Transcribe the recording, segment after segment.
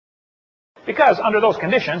Because under those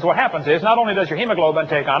conditions, what happens is not only does your hemoglobin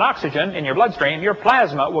take on oxygen in your bloodstream, your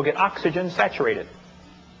plasma will get oxygen saturated,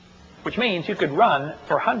 which means you could run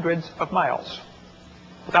for hundreds of miles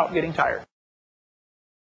without getting tired.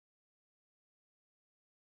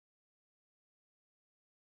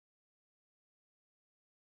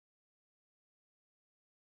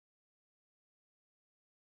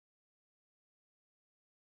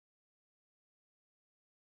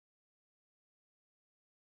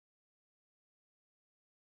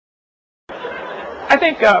 I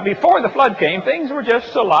think before the flood came, things were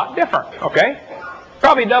just a lot different, okay?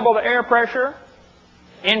 Probably double the air pressure,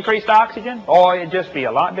 increased oxygen. Oh, it'd just be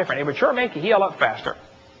a lot different. It would sure make you heal up faster.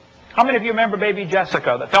 How many of you remember baby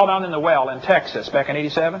Jessica that fell down in the well in Texas back in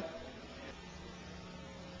 '87?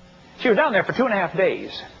 She was down there for 2.5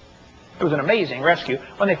 days. It was an amazing rescue.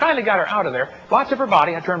 When they finally got her out of there, lots of her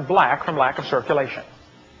body had turned black from lack of circulation.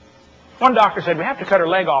 One doctor said, we have to cut her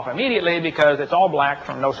leg off immediately because it's all black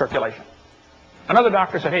from no circulation. Another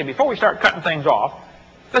doctor said, hey, before we start cutting things off,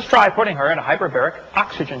 let's try putting her in a hyperbaric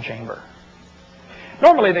oxygen chamber.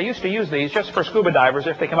 Normally, they used to use these just for scuba divers.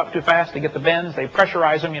 If they come up too fast to get the bends, they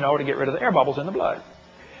pressurize them, to get rid of the air bubbles in the blood.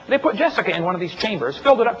 They put Jessica in one of these chambers,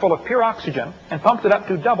 filled it up full of pure oxygen, and pumped it up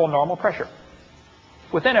to double normal pressure.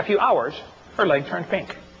 Within a few hours, her leg turned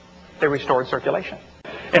pink. They restored circulation.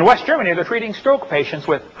 In West Germany, they're treating stroke patients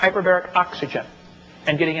with hyperbaric oxygen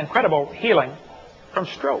and getting incredible healing from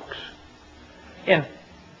strokes. In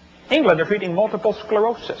England, they're treating multiple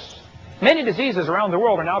sclerosis. Many diseases around the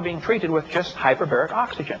world are now being treated with just hyperbaric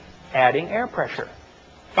oxygen, adding air pressure,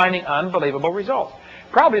 finding unbelievable results.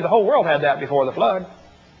 Probably the whole world had that before the flood.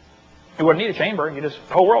 You wouldn't need a chamber. The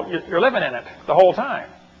whole world, you're living in it the whole time.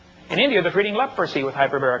 In India, they're treating leprosy with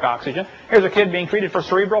hyperbaric oxygen. Here's a kid being treated for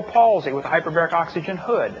cerebral palsy with a hyperbaric oxygen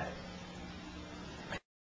hood.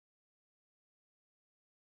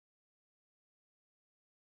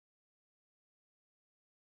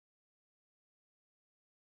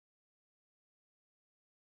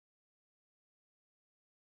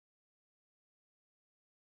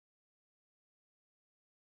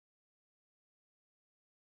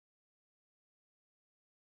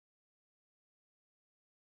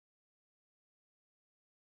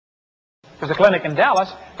 There's a clinic in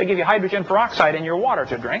Dallas. They give you hydrogen peroxide in your water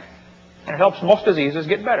to drink, and it helps most diseases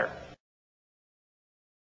get better.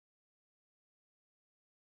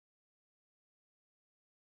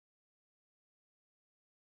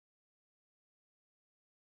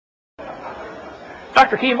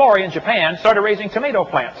 Dr. Kimori in Japan started raising tomato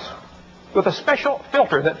plants with a special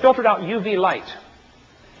filter that filtered out UV light.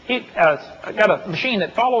 He got a machine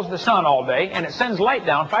that follows the sun all day, and it sends light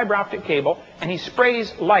down, fiber optic cable, and he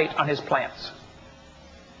sprays light on his plants.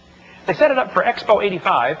 They set it up for Expo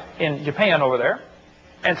 85 in Japan over there,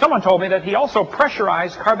 and someone told me that he also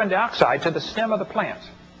pressurized carbon dioxide to the stem of the plant.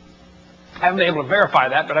 I haven't been able to verify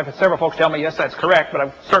that, but I've had several folks tell me, yes, that's correct, but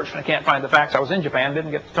I've searched and I can't find the facts. I was in Japan,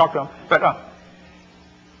 didn't get to talk to them.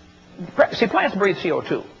 But see, plants breathe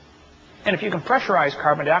CO2. And if you can pressurize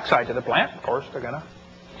carbon dioxide to the plant, of course, they're going to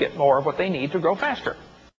get more of what they need to grow faster.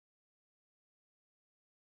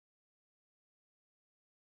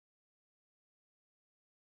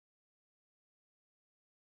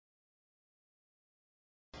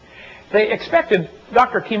 They expected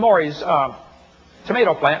Dr. Kimori's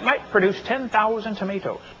tomato plant might produce 10,000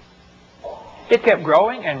 tomatoes. It kept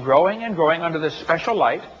growing and growing and growing under this special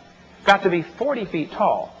light, got to be 40 feet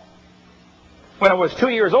tall. When it was 2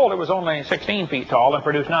 years old, it was only 16 feet tall and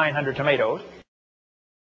produced 900 tomatoes.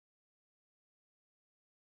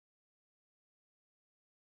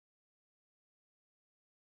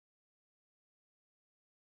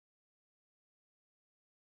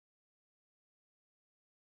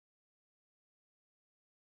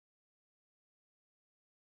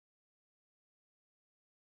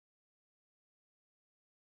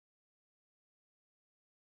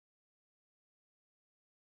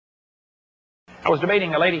 I was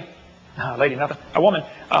debating a woman,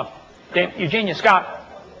 Eugenia Scott.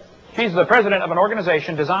 She's the president of an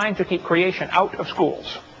organization designed to keep creation out of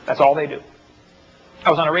schools. That's all they do. I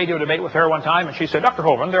was on a radio debate with her one time, and she said, Dr.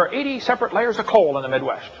 Hovind, there are 80 separate layers of coal in the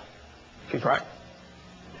Midwest. She's right.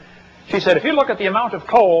 She said, if you look at the amount of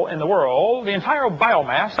coal in the world, the entire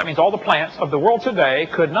biomass, that means all the plants of the world today,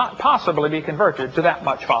 could not possibly be converted to that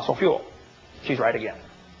much fossil fuel. She's right again.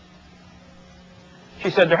 She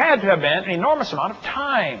said there had to have been an enormous amount of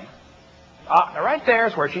time. Now right there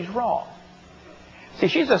is where she's wrong. See,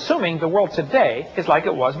 she's assuming the world today is like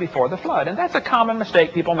it was before the flood, and that's a common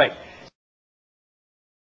mistake people make.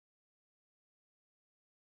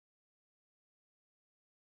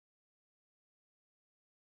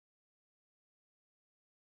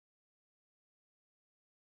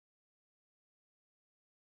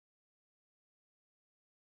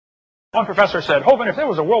 One professor said, Hovind, if there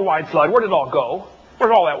was a worldwide flood, where did it all go?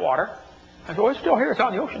 Where's all that water? I said, well, it's still here. It's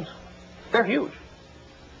out in the oceans. They're huge.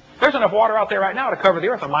 There's enough water out there right now to cover the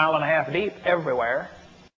earth 1.5 miles deep everywhere.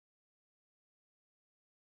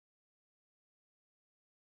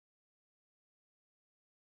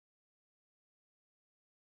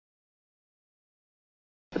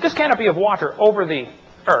 But this canopy of water over the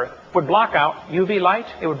earth would block out UV light.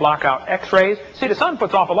 It would block out X-rays. See, the sun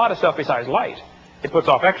puts off a lot of stuff besides light. It puts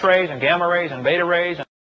off X-rays and gamma rays and beta rays.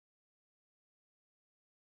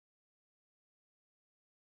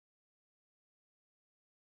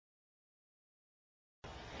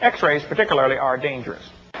 X-rays particularly are dangerous.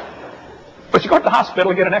 But you go to the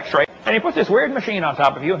hospital, get an X-ray, and he puts this weird machine on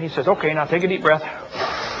top of you, and he says, okay, now take a deep breath.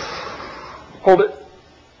 Hold it.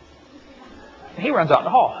 And he runs out in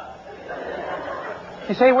the hall.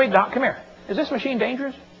 You say, wait, Doc, come here. Is this machine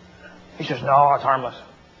dangerous? He says, no, it's harmless.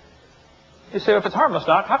 You say, if it's harmless,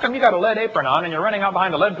 Doc, how come you got a lead apron on and you're running out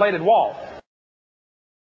behind a lead-plated wall?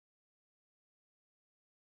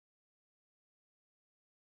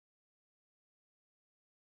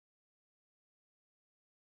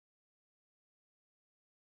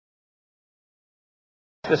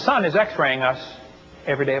 The sun is X-raying us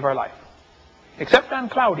every day of our life, except on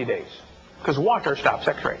cloudy days, because water stops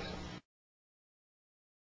X-rays.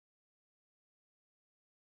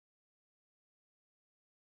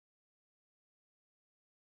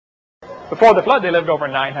 Before the flood, they lived over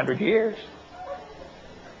 900 years.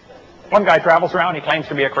 One guy travels around, he claims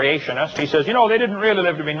to be a creationist. He says, you know, they didn't really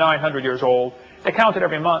live to be 900 years old. They counted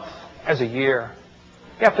every month as a year.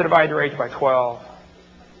 You have to divide their age by 12.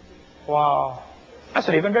 Wow. That's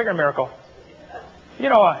an even bigger miracle. You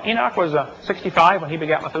know, Enoch was 65 when he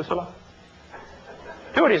begat Methuselah.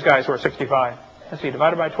 Two of these guys were 65. Let's see,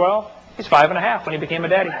 divided by 12, he's 5.5 when he became a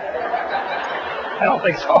daddy. I don't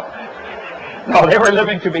think so. No, they were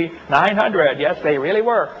living to be 900. Yes, they really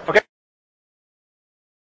were. Okay.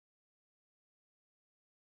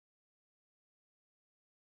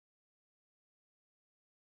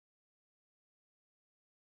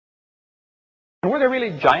 Were there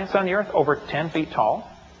really giants on the earth over 10 feet tall?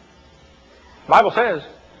 The Bible says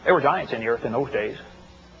there were giants in the earth in those days.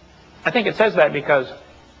 I think it says that because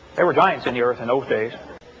there were giants in the earth in those days.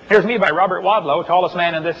 Here's me by Robert Wadlow, tallest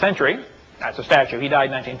man in this century. That's a statue. He died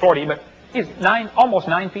in 1940, but he's almost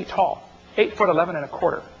 9 feet tall, 8'11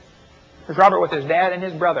 1/4. There's Robert with his dad and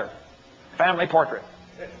his brother. Family portrait.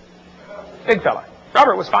 Big fella.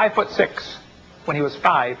 Robert was 5'6" when he was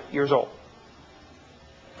 5 years old.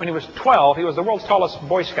 When he was 12, he was the world's tallest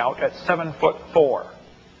Boy Scout at 7'4".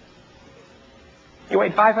 He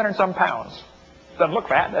weighed 500-some pounds. Doesn't look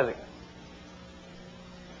fat, does he?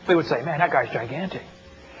 We would say, man, that guy's gigantic.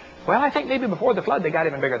 Well, I think maybe before the flood they got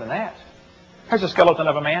even bigger than that. Here's a skeleton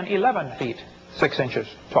of a man, 11 feet, 6 inches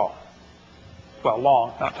tall. Well,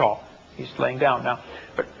 long, not tall. He's laying down now.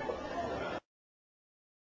 But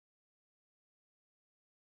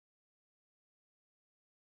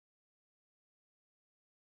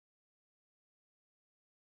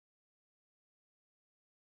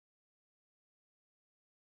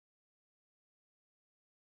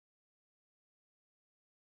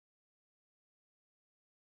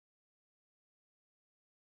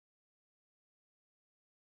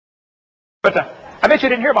I bet you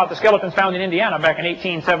didn't hear about the skeletons found in Indiana back in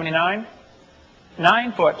 1879.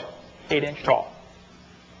 9 foot, 8 inch tall.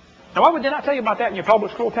 Now, why would they not tell you about that in your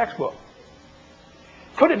public school textbook?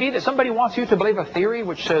 Could it be that somebody wants you to believe a theory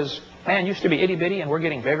which says, man used to be itty-bitty and we're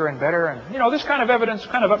getting bigger and better, and, you know, this kind of evidence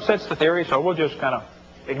kind of upsets the theory, so we'll just kind of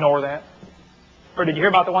ignore that? Or did you hear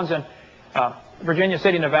about the ones in Virginia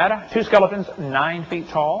City, Nevada? 2 skeletons, 9 feet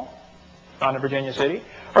tall, found in Virginia City.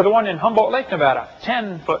 Or the one in Humboldt Lake, Nevada,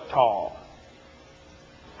 10 foot tall.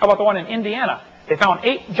 How about the one in Indiana? They found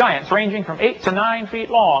 8 giants ranging from 8 to 9 feet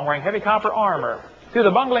long wearing heavy copper armor. Through the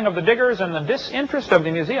bungling of the diggers and the disinterest of the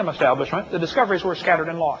museum establishment, the discoveries were scattered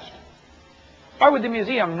and lost. Why would the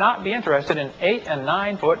museum not be interested in 8 and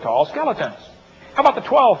 9 foot tall skeletons? How about the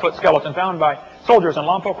 12-foot skeleton found by soldiers in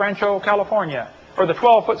Lompoc Rancho, California? Or the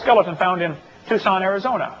 12-foot skeleton found in Tucson,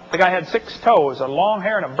 Arizona? The guy had 6 toes, a long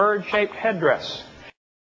hair, and a bird-shaped headdress.